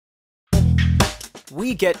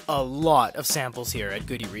We get a lot of samples here at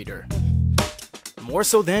Good eReader. More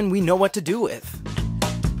so than we know what to do with.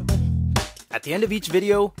 At the end of each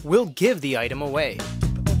video, we'll give the item away.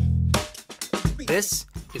 This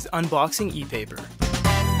is Unboxing ePaper.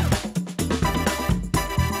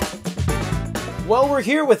 Well, we're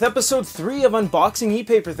here with episode 3 of Unboxing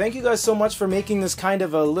ePaper. Thank you guys so much for making this kind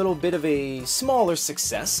of a little bit of a smaller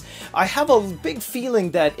success. I have a big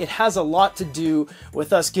feeling that it has a lot to do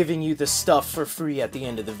with us giving you the stuff for free at the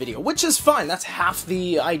end of the video, which is fine. That's half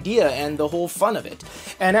the idea and the whole fun of it.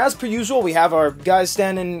 And as per usual, we have our guys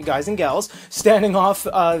and gals standing off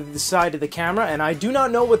the side of the camera, and I do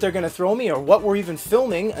not know what they're going to throw me or what we're even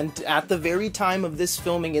filming at the very time of this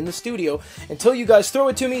filming in the studio until you guys throw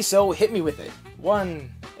it to me, so hit me with it.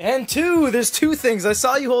 1 and 2. There's 2 things. I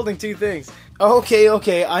saw you holding 2 things.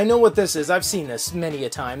 Okay, I know what this is. I've seen this many a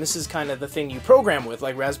time. This is kind of the thing you program with,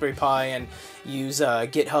 like Raspberry Pi, and use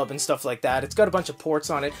GitHub and stuff like that. It's got a bunch of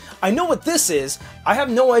ports on it. I know what this is. I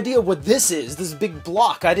have no idea what this is. This big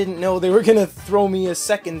block. I didn't know they were gonna throw me a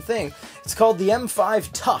second thing. It's called the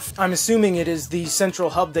M5 Tough. I'm assuming it is the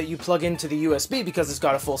central hub that you plug into the USB because it's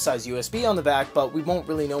got a full-size USB on the back, but we won't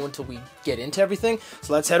really know until we get into everything.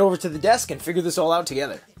 So let's head over to the desk and figure this all out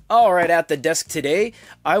together. Alright, at the desk today,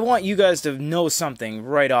 I want you guys to know something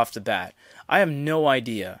right off the bat. I have no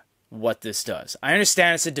idea what this does. I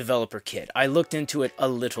understand it's a developer kit. I looked into it a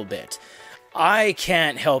little bit. I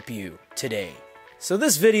can't help you today. So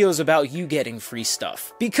this video is about you getting free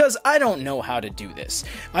stuff, because I don't know how to do this.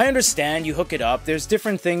 I understand you hook it up, there's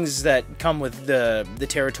different things that come with the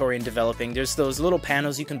territory in developing. There's those little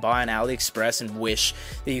panels you can buy on AliExpress and Wish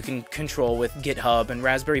that you can control with GitHub and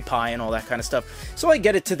Raspberry Pi and all that kind of stuff. So I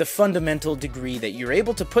get it to the fundamental degree that you're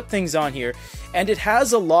able to put things on here, and it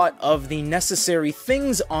has a lot of the necessary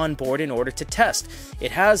things on board in order to test.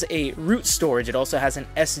 It has a root storage, it also has an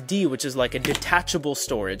SD, which is like a detachable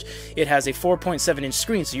storage. It has a 4.7-inch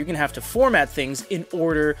screen, so you're gonna have to format things in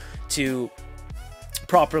order to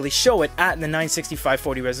properly show it at the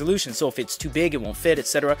 960/540 resolution. So if it's too big, it won't fit,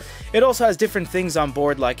 etc. It also has different things on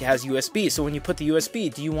board, like it has USB. So when you put the USB,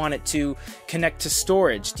 do you want it to connect to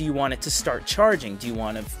storage? Do you want it to start charging? Do you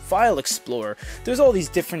want a file explorer? There's all these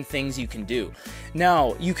different things you can do.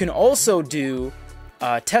 Now, you can also do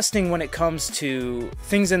testing when it comes to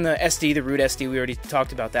things in the SD, the root SD, we already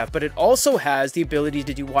talked about that, but it also has the ability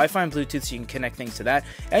to do Wi-Fi and Bluetooth, so you can connect things to that,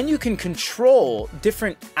 and you can control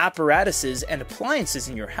different apparatuses and appliances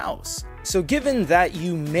in your house. So given that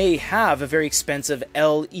you may have a very expensive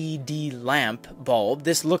LED lamp bulb,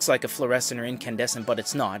 this looks like a fluorescent or incandescent, but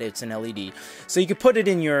it's not, it's an LED. So you could put it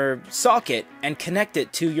in your socket and connect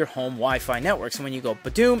it to your home Wi-Fi network. So when you go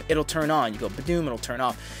badoom, it'll turn on, you go badoom, it'll turn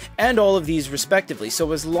off, and all of these respectively.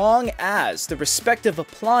 So as long as the respective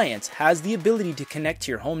appliance has the ability to connect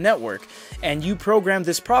to your home network, and you program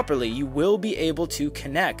this properly, you will be able to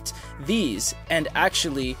connect these and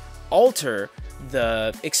actually alter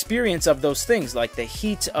the experience of those things, like the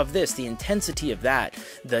heat of this, the intensity of that,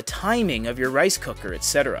 the timing of your rice cooker,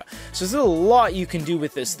 etc. So there's a lot you can do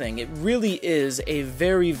with this thing. It really is a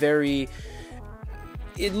very,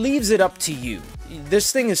 it leaves it up to you.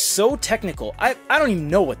 This thing is so technical. I don't even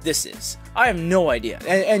know what this is. I have no idea.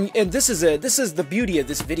 And this is the beauty of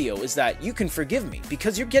this video, is that you can forgive me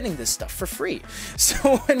because you're getting this stuff for free.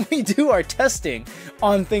 So when we do our testing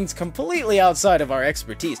on things completely outside of our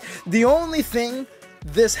expertise, the only thing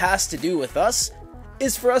this has to do with us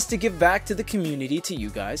is for us to give back to the community, to you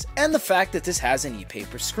guys, and the fact that this has an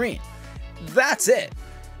ePaper screen. That's it.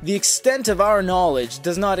 The extent of our knowledge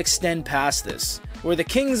does not extend past this. We're the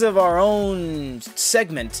kings of our own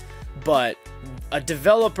segment, but a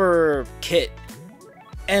developer kit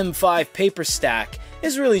M5Paper stack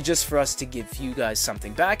is really just for us to give you guys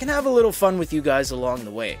something back and have a little fun with you guys along the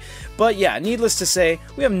way. But yeah, needless to say,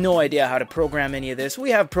 we have no idea how to program any of this. We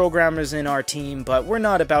have programmers in our team, but we're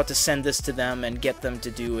not about to send this to them and get them to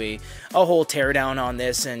do a whole teardown on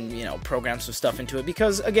this and, you know, program some stuff into it,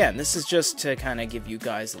 because again, this is just to kind of give you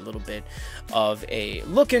guys a little bit of a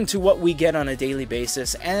look into what we get on a daily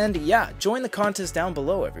basis. And yeah, join the contest down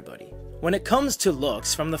below, everybody. When it comes to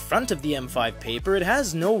looks, from the front of the M5Paper, it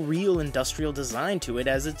has no real industrial design to it,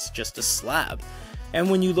 as it's just a slab.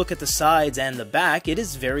 And when you look at the sides and the back, it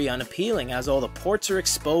is very unappealing, as all the ports are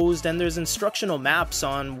exposed and there's instructional maps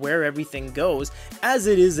on where everything goes, as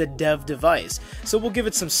it is a dev device. So we'll give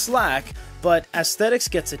it some slack, but aesthetics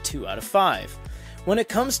gets a 2 out of 5. When it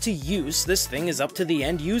comes to use, this thing is up to the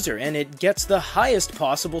end user, and it gets the highest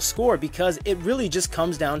possible score because it really just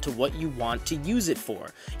comes down to what you want to use it for.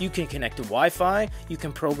 You can connect to Wi-Fi, you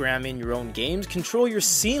can program in your own games, control your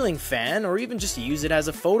ceiling fan, or even just use it as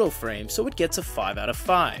a photo frame, so it gets a 5 out of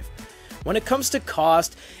 5. When it comes to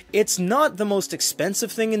cost, it's not the most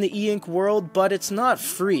expensive thing in the e-ink world, but it's not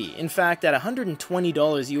free. In fact, at $120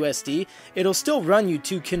 USD, it'll still run you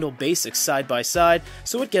 2 Kindle Basics side by side,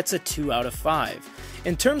 so it gets a 2 out of 5.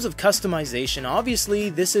 In terms of customization,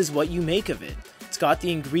 obviously this is what you make of it. It's got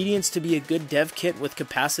the ingredients to be a good dev kit with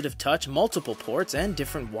capacitive touch, multiple ports, and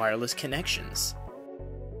different wireless connections.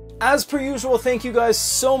 As per usual, thank you guys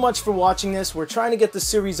so much for watching this. We're trying to get the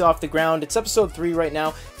series off the ground. It's episode 3 right now.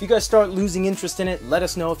 If you guys start losing interest in it, let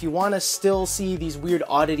us know. If you want to still see these weird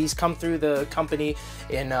oddities come through the company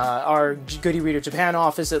in our Good eReader Japan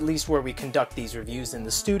office, at least where we conduct these reviews in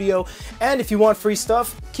the studio. And if you want free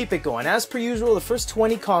stuff, keep it going. As per usual, the first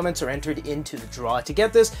 20 comments are entered into the draw. To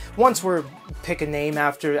get this, once we're pick a name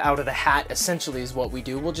out of the hat, essentially is what we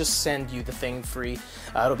do. We'll just send you the thing free.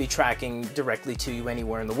 It'll be tracking directly to you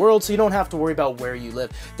anywhere in the world, so you don't have to worry about where you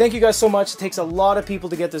live. Thank you guys so much. It takes a lot of people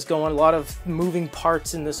to get this going, a lot of moving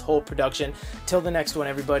parts in this whole production. Till the next one,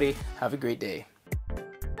 everybody, have a great day.